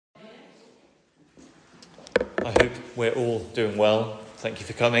I hope we're all doing well. Thank you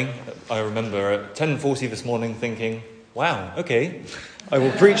for coming. I remember at 10:40 this morning thinking, wow, okay, I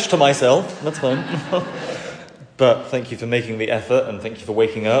will preach to myself, that's fine. But thank you for making the effort and thank you for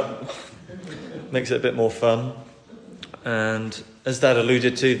waking up. Makes it a bit more fun. And as Dad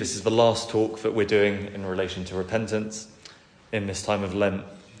alluded to, this is the last talk that we're doing in relation to repentance in this time of Lent,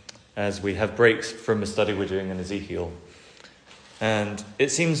 as we have breaks from the study we're doing in Ezekiel. And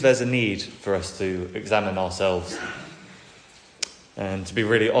it seems there's a need for us to examine ourselves and to be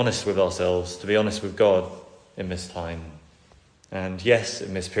really honest with ourselves, to be honest with God in this time. And yes,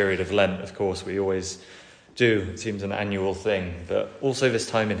 in this period of Lent, of course, we always do. It seems an annual thing, but also this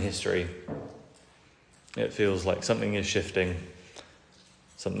time in history, it feels like something is shifting,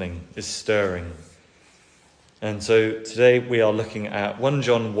 something is stirring. And so today we are looking at 1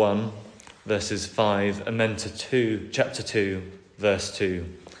 John 1, verses 5, and then to chapter 2, verse 2.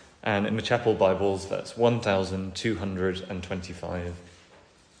 And in the chapel Bibles, that's 1225.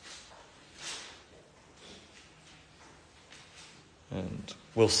 And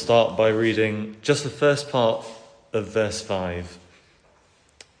we'll start by reading just the first part of verse 5,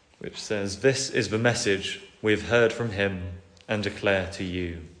 which says, "This is the message we've heard from him and declare to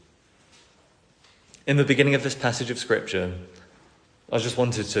you." In the beginning of this passage of Scripture, I just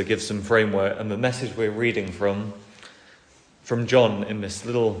wanted to give some framework, and the message we're reading from John in this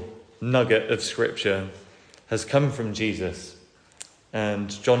little nugget of Scripture has come from Jesus. And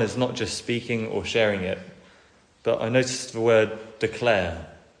John is not just speaking or sharing it, but I noticed the word declare.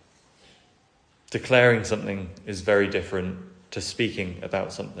 Declaring something is very different to speaking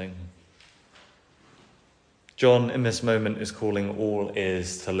about something. John, in this moment, is calling all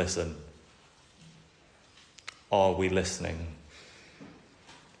ears to listen. Are we listening?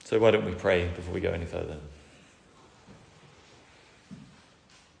 So why don't we pray before we go any further?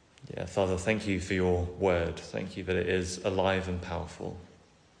 Yeah, Father, thank you for your word. Thank you that it is alive and powerful.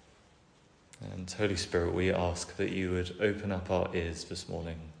 And Holy Spirit, we ask that you would open up our ears this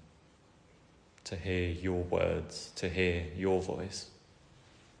morning to hear your words, to hear your voice.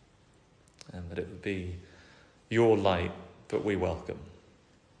 And that it would be your light that we welcome.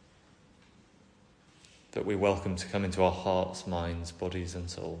 That we welcome to come into our hearts, minds, bodies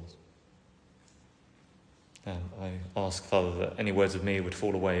and souls. And I ask, Father, that any words of me would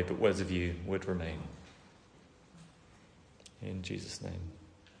fall away, but words of you would remain. In Jesus' name,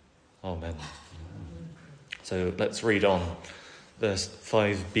 amen. So let's read on, verse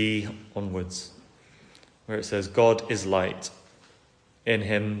 5b onwards, where it says, "God is light. In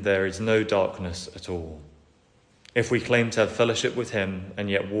him there is no darkness at all. If we claim to have fellowship with him and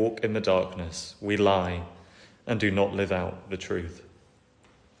yet walk in the darkness, we lie and do not live out the truth.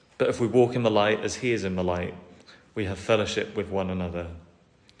 But if we walk in the light as he is in the light, we have fellowship with one another.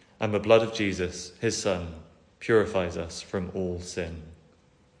 And the blood of Jesus, his Son, purifies us from all sin.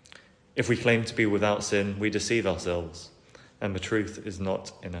 If we claim to be without sin, we deceive ourselves, and the truth is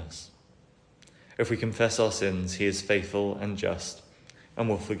not in us. If we confess our sins, he is faithful and just, and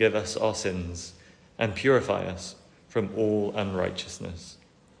will forgive us our sins and purify us from all unrighteousness.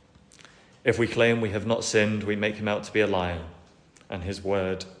 If we claim we have not sinned, we make him out to be a liar, and his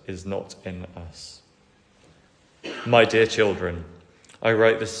word is not in us. My dear children, I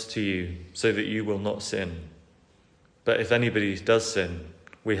write this to you so that you will not sin. But if anybody does sin,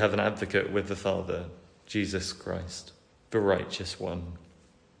 we have an advocate with the Father, Jesus Christ, the righteous one.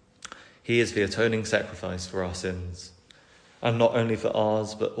 He is the atoning sacrifice for our sins, and not only for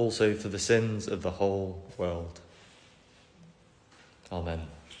ours, but also for the sins of the whole world. Amen."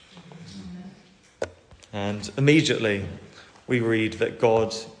 And immediately we read that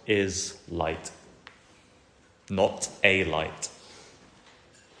God is light, not a light.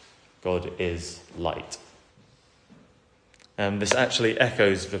 God is light. And this actually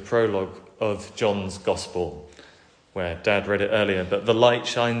echoes the prologue of John's Gospel, where Dad read it earlier, but the light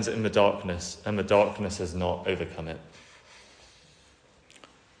shines in the darkness, and the darkness has not overcome it.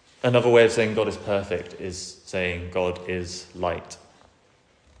 Another way of saying God is perfect is saying God is light.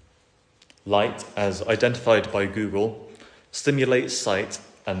 Light, as identified by Google, stimulates sight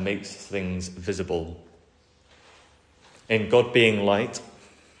and makes things visible. In God being light,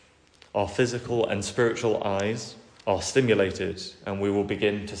 our physical and spiritual eyes are stimulated, and we will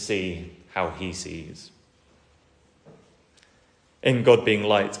begin to see how he sees. In God being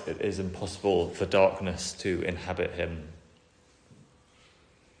light, it is impossible for darkness to inhabit him.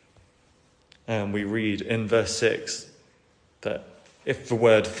 And we read in verse 6 that if the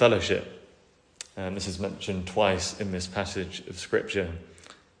word fellowship, and this is mentioned twice in this passage of Scripture,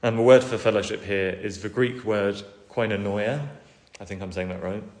 and the word for fellowship here is the Greek word koinonia. I think I'm saying that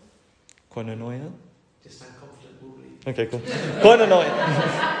right. Koinonia? Just sound confident, we'll believe. Okay, cool.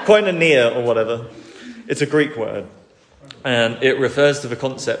 Koinonia or whatever. It's a Greek word, and it refers to the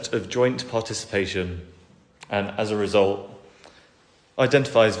concept of joint participation, and as a result,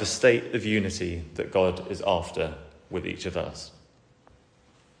 identifies the state of unity that God is after with each of us.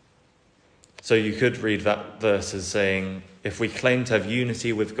 So you could read that verse as saying, if we claim to have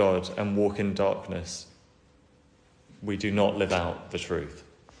unity with God and walk in darkness, we do not live out the truth.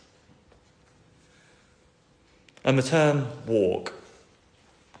 And the term walk,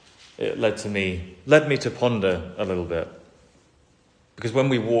 it led me to ponder a little bit. Because when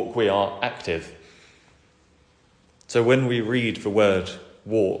we walk, we are active. So when we read the word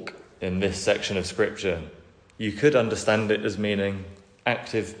walk in this section of Scripture, you could understand it as meaning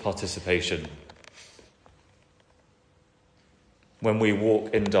active participation. When we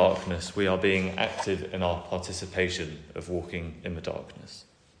walk in darkness, we are being active in our participation of walking in the darkness.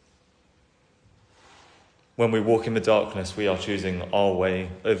 When we walk in the darkness, we are choosing our way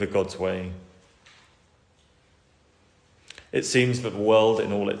over God's way. It seems that the world,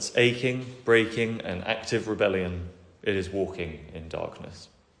 in all its aching, breaking, and active rebellion, it is walking in darkness.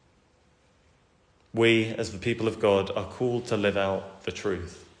 We, as the people of God, are called to live out the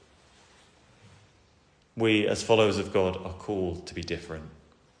truth. We, as followers of God, are called to be different.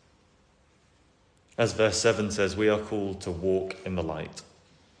 As verse 7 says, we are called to walk in the light,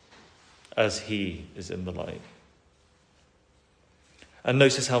 as he is in the light. And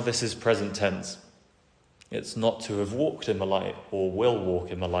notice how this is present tense. It's not to have walked in the light or will walk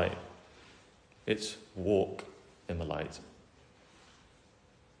in the light. It's walk in the light.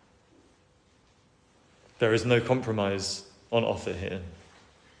 There is no compromise on offer here.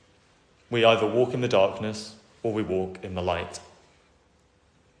 We either walk in the darkness or we walk in the light.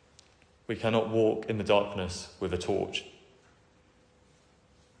 We cannot walk in the darkness with a torch.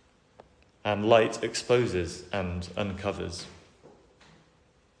 And light exposes and uncovers.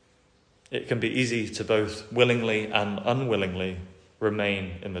 It can be easy to both willingly and unwillingly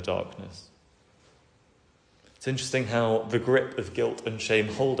remain in the darkness. It's interesting how the grip of guilt and shame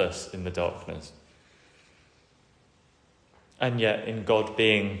hold us in the darkness. And yet, in God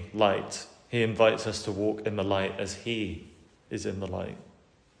being light, he invites us to walk in the light as he is in the light.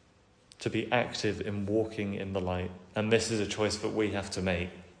 To be active in walking in the light. And this is a choice that we have to make.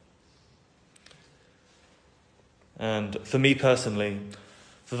 And for me personally,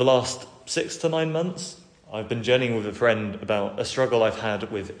 for the last 6 to 9 months, I've been journeying with a friend about a struggle I've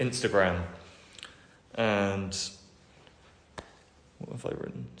had with Instagram. And what have I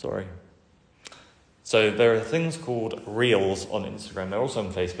written? Sorry. So there are things called Reels on Instagram. They're also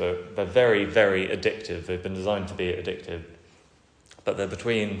on Facebook. They're very, very addictive. They've been designed to be addictive. But they're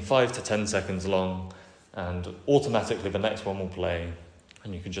between 5 to 10 seconds long, and automatically the next one will play.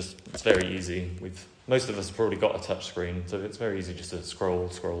 And you can it's very easy. Most of us have probably got a touch screen, so it's very easy just to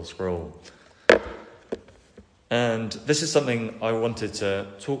scroll. And this is something I wanted to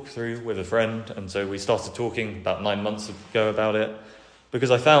talk through with a friend, and so we started talking about 9 months ago about it,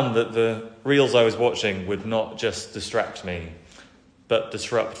 because I found that the reels I was watching would not just distract me, but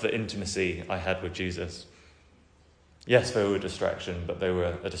disrupt the intimacy I had with Jesus. Yes, they were a distraction, but they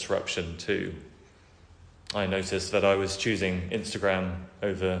were a disruption too. I noticed that I was choosing Instagram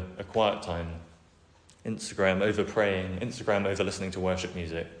over a quiet time, Instagram over praying, Instagram over listening to worship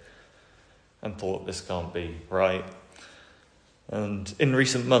music, and thought this can't be right. And in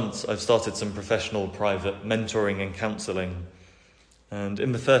recent months, I've started some professional private mentoring and counselling. And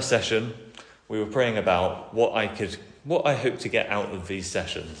in the first session, we were praying about what I hope to get out of these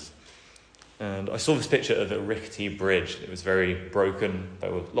sessions. And I saw this picture of a rickety bridge. It was very broken.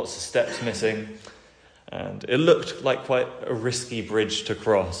 There were lots of steps missing. And it looked like quite a risky bridge to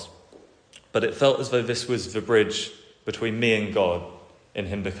cross. But it felt as though this was the bridge between me and God, in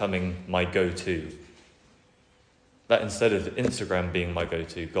him becoming my go-to. That instead of Instagram being my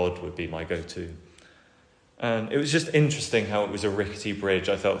go-to, God would be my go-to. And it was just interesting how it was a rickety bridge.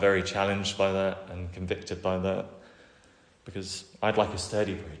 I felt very challenged by that and convicted by that, because I'd like a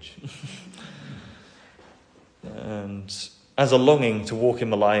sturdy bridge. And as a longing to walk in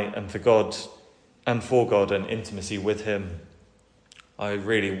the light and for God and intimacy with him, I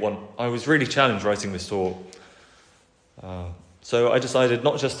was really challenged writing this talk. So I decided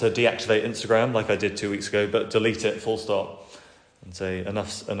not just to deactivate Instagram like I did 2 weeks ago, but delete it full stop and say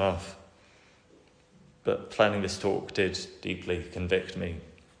enough's enough. But planning this talk did deeply convict me.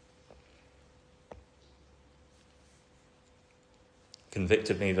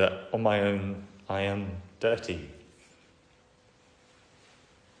 Convicted me that on my own I am dirty.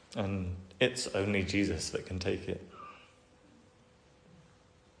 And it's only Jesus that can take it.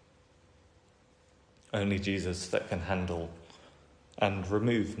 Only Jesus that can handle and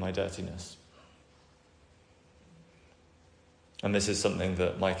remove my dirtiness. And this is something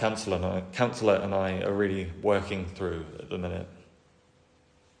that my counsellor and I are really working through at the minute.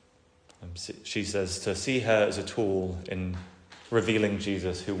 She says to see her as a tool in revealing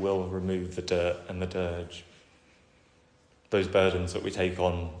Jesus who will remove the dirt and the dirge, those burdens that we take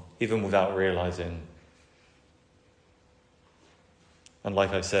on even without realising. And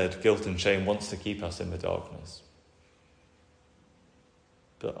like I said, guilt and shame wants to keep us in the darkness.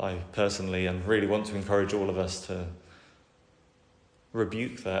 But I personally and really want to encourage all of us to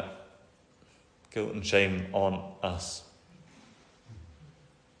rebuke that guilt and shame on us.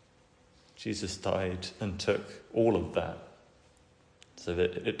 Jesus died and took all of that so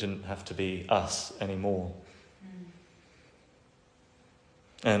that it didn't have to be us anymore.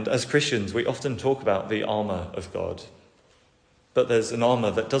 And as Christians, we often talk about the armour of God, but there's an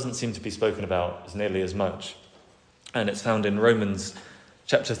armour that doesn't seem to be spoken about as nearly as much. And it's found in Romans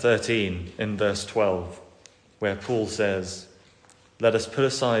chapter 13 in verse 12, where Paul says, "Let us put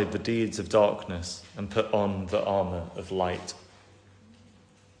aside the deeds of darkness and put on the armour of light."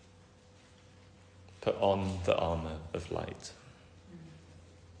 Put on the armour of light.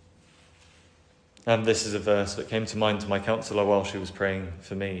 And this is a verse that came to mind to my counsellor while she was praying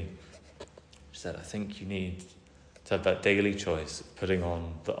for me. She said, I think you need to have that daily choice of putting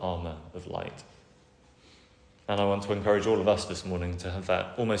on the armour of light. And I want to encourage all of us this morning to have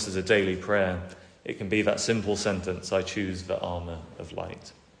that almost as a daily prayer. It can be that simple sentence, I choose the armour of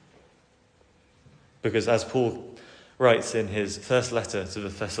light. Because as Paul writes in his first letter to the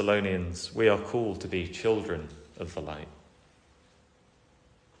Thessalonians, we are called to be children of the light.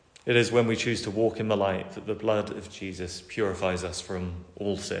 It is when we choose to walk in the light that the blood of Jesus purifies us from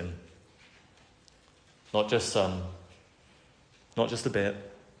all sin. Not just some, not just a bit,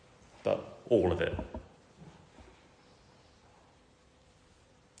 but all of it.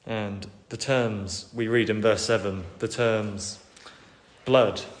 And the terms we read in verse 7, the terms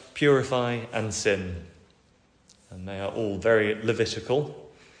blood, purify, and sin. And they are all very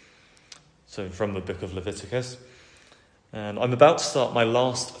Levitical. So from the book of Leviticus. And I'm about to start my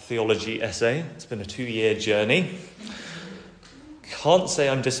last theology essay. It's been a 2-year journey. Can't say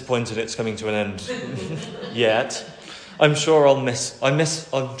I'm disappointed it's coming to an end yet. I'm sure I'll miss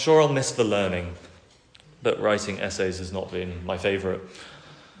the learning. But writing essays has not been my favourite.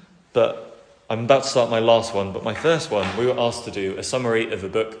 But I'm about to start my last one. But my first one, we were asked to do a summary of a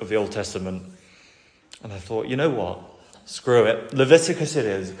book of the Old Testament. And I thought, you know what? Screw it. Leviticus it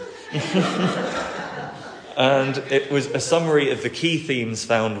is. And it was a summary of the key themes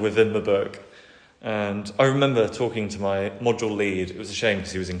found within the book. And I remember talking to my module lead. It was a shame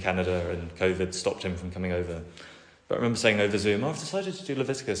because he was in Canada and COVID stopped him from coming over. But I remember saying over Zoom, I've decided to do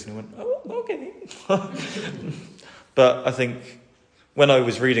Leviticus. And he went, oh, okay. But I think when I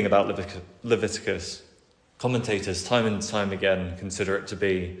was reading about Leviticus, commentators time and time again consider it to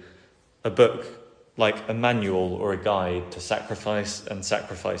be a book like a manual or a guide to sacrifice and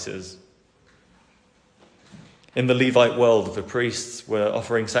sacrifices. In the Levite world, the priests were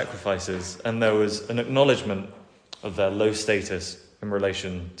offering sacrifices, and there was an acknowledgement of their low status in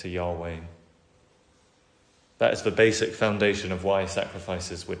relation to Yahweh. That is the basic foundation of why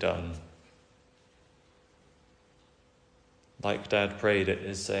sacrifices were done. Like Dad prayed, it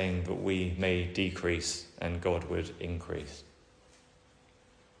is saying that we may decrease and God would increase.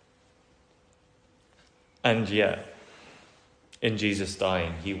 And yet, in Jesus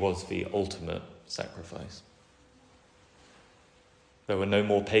dying, he was the ultimate sacrifice. There were no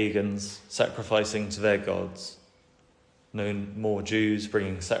more pagans sacrificing to their gods, no more Jews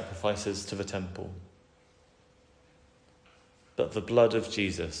bringing sacrifices to the temple. But the blood of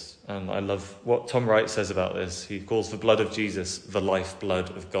Jesus, and I love what Tom Wright says about this, he calls the blood of Jesus the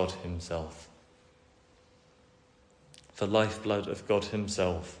lifeblood of God himself. The lifeblood of God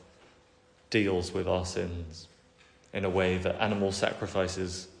himself deals with our sins in a way that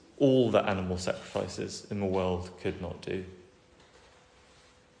all the animal sacrifices in the world could not do.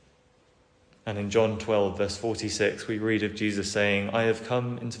 And in John 12, verse 46, we read of Jesus saying, I have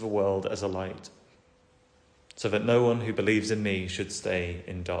come into the world as a light, so that no one who believes in me should stay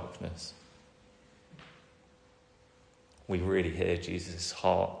in darkness. We really hear Jesus'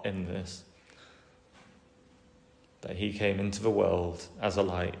 heart in this, that he came into the world as a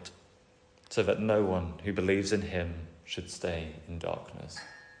light, so that no one who believes in him should stay in darkness.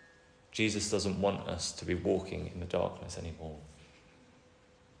 Jesus doesn't want us to be walking in the darkness anymore.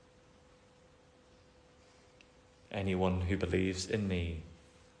 Anyone who believes in me,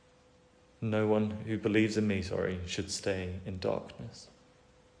 no one who believes in me, should stay in darkness.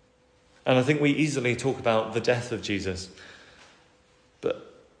 And I think we easily talk about the death of Jesus,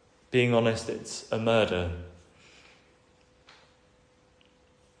 but being honest, it's a murder.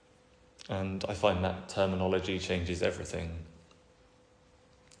 And I find that terminology changes everything.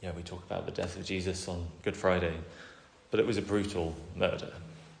 Yeah, we talk about the death of Jesus on Good Friday, but it was a brutal murder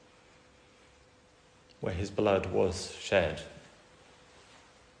where his blood was shed.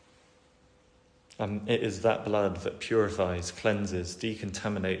 And it is that blood that purifies, cleanses,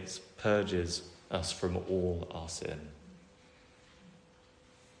 decontaminates, purges us from all our sin.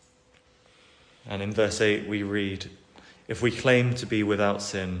 And in verse 8 we read, "If we claim to be without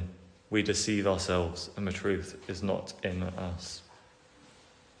sin, we deceive ourselves and the truth is not in us."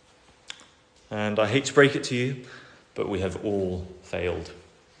 And I hate to break it to you, but we have all failed.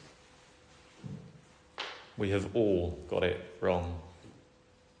 We have all got it wrong.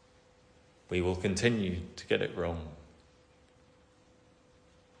 We will continue to get it wrong.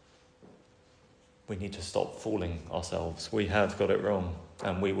 We need to stop fooling ourselves. We have got it wrong,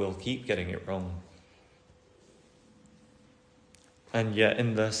 and we will keep getting it wrong. And yet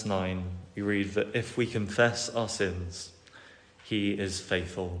in verse 9, we read that if we confess our sins, he is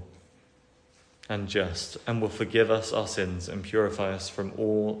faithful and just, and will forgive us our sins and purify us from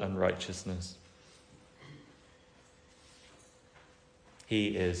all unrighteousness.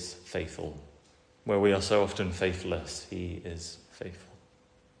 He is faithful. Where we are so often faithless, he is faithful.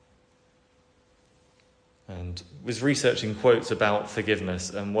 And I was researching quotes about forgiveness,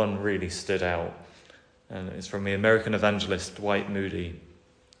 and one really stood out. And it's from the American evangelist Dwight Moody,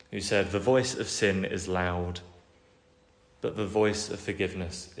 who said, "The voice of sin is loud, but the voice of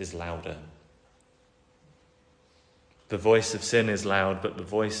forgiveness is louder." The voice of sin is loud, but the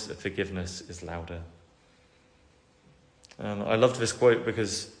voice of forgiveness is louder. And I loved this quote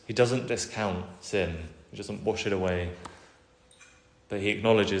because he doesn't discount sin. He doesn't wash it away. But he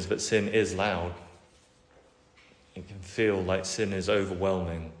acknowledges that sin is loud. It can feel like sin is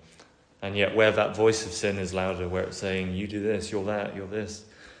overwhelming. And yet where that voice of sin is louder, where it's saying, you do this, you're that, you're this,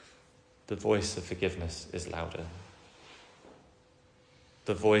 the voice of forgiveness is louder.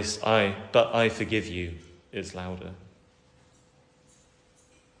 The voice, but I forgive you, is louder.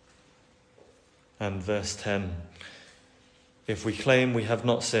 And verse 10, "If we claim we have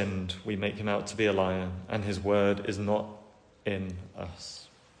not sinned, we make him out to be a liar, and his word is not in us."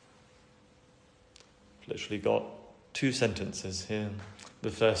 I've literally got two sentences here. The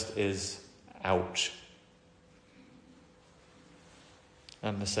first is, ouch.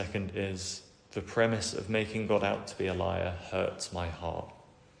 And the second is, the premise of making God out to be a liar hurts my heart.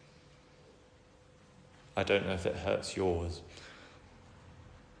 I don't know if it hurts yours.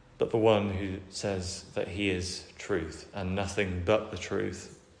 But the one who says that he is truth and nothing but the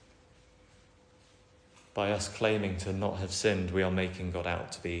truth, by us claiming to not have sinned, we are making God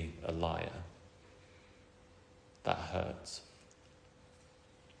out to be a liar. That hurts.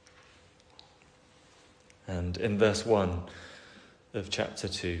 And in verse 1 of chapter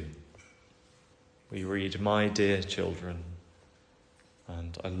 2, we read, "My dear children,"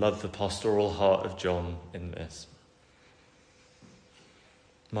 and I love the pastoral heart of John in this.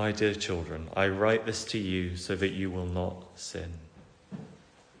 "My dear children, I write this to you so that you will not sin.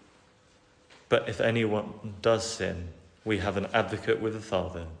 But if anyone does sin, we have an advocate with the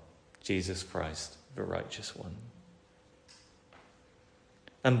Father, Jesus Christ, the righteous one."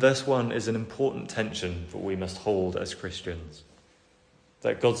 And verse 1 is an important tension that we must hold as Christians.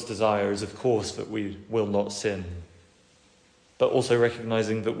 That God's desire is, of course, that we will not sin, but also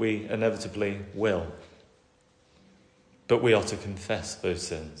recognizing that we inevitably will. But we are to confess those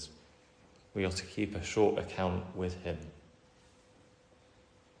sins. We are to keep a short account with him.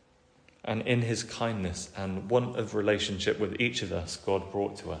 And in his kindness and want of relationship with each of us, God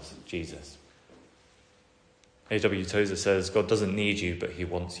brought to us Jesus. A.W. Tozer says, God doesn't need you, but he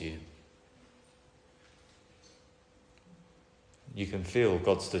wants you. You can feel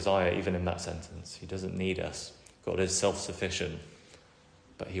God's desire even in that sentence. He doesn't need us. God is self-sufficient,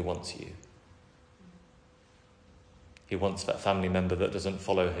 but he wants you. He wants that family member that doesn't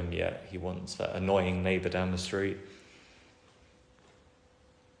follow him yet. He wants that annoying neighbour down the street.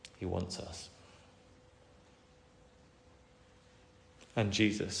 He wants us. And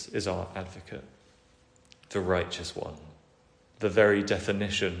Jesus is our advocate, the righteous one, the very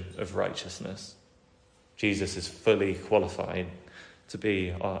definition of righteousness. Jesus is fully qualified to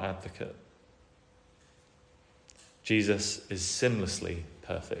be our advocate. Jesus is sinlessly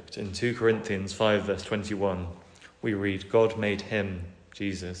perfect. In 2 Corinthians 5 verse 21, we read, God made him,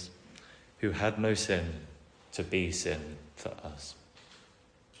 Jesus, who had no sin, to be sin for us.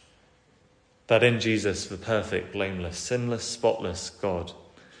 That in Jesus, the perfect, blameless, sinless, spotless God,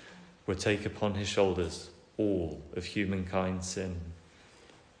 would take upon his shoulders all of humankind's sin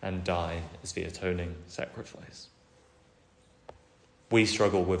and die as the atoning sacrifice. We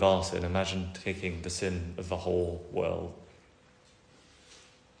struggle with our sin. Imagine taking the sin of the whole world.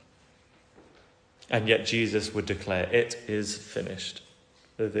 And yet Jesus would declare, "It is finished,"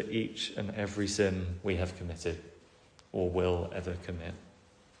 over each and every sin we have committed or will ever commit.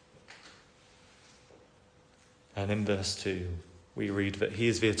 And in verse 2, we read that he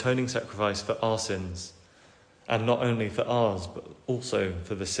is the atoning sacrifice for our sins, and not only for ours, but also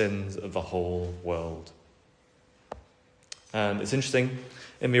for the sins of the whole world. And it's interesting,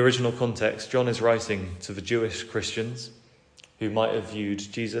 in the original context, John is writing to the Jewish Christians who might have viewed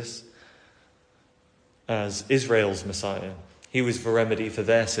Jesus as Israel's Messiah. He was the remedy for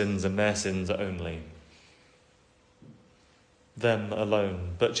their sins and their sins only. Them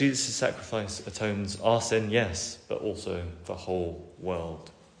alone. But Jesus' sacrifice atones our sin, yes, but also the whole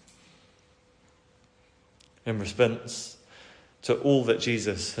world. In response to all that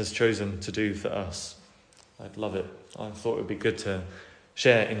Jesus has chosen to do for us, I'd love it. I thought it would be good to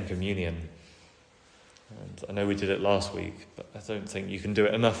share in communion. And I know we did it last week, but I don't think you can do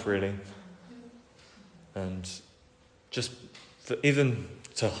it enough, really. And just even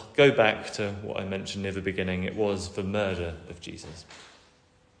to go back to what I mentioned near the beginning, it was the murder of Jesus.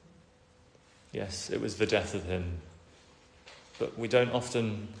 Yes, it was the death of him. But we don't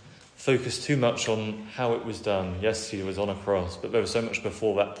often focus too much on how it was done. Yes, he was on a cross, but there was so much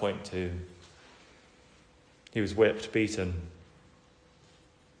before that point too. He was whipped, beaten,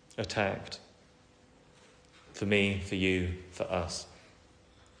 attacked. For me, for you, for us.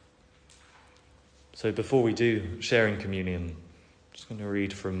 So before we do sharing communion, I'm just going to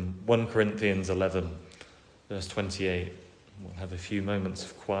read from 1 Corinthians 11, verse 28. We'll have a few moments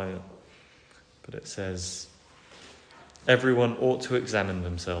of quiet. But it says, "Everyone ought to examine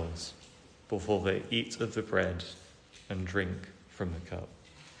themselves before they eat of the bread and drink from the cup."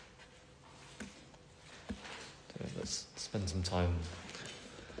 So let's spend some time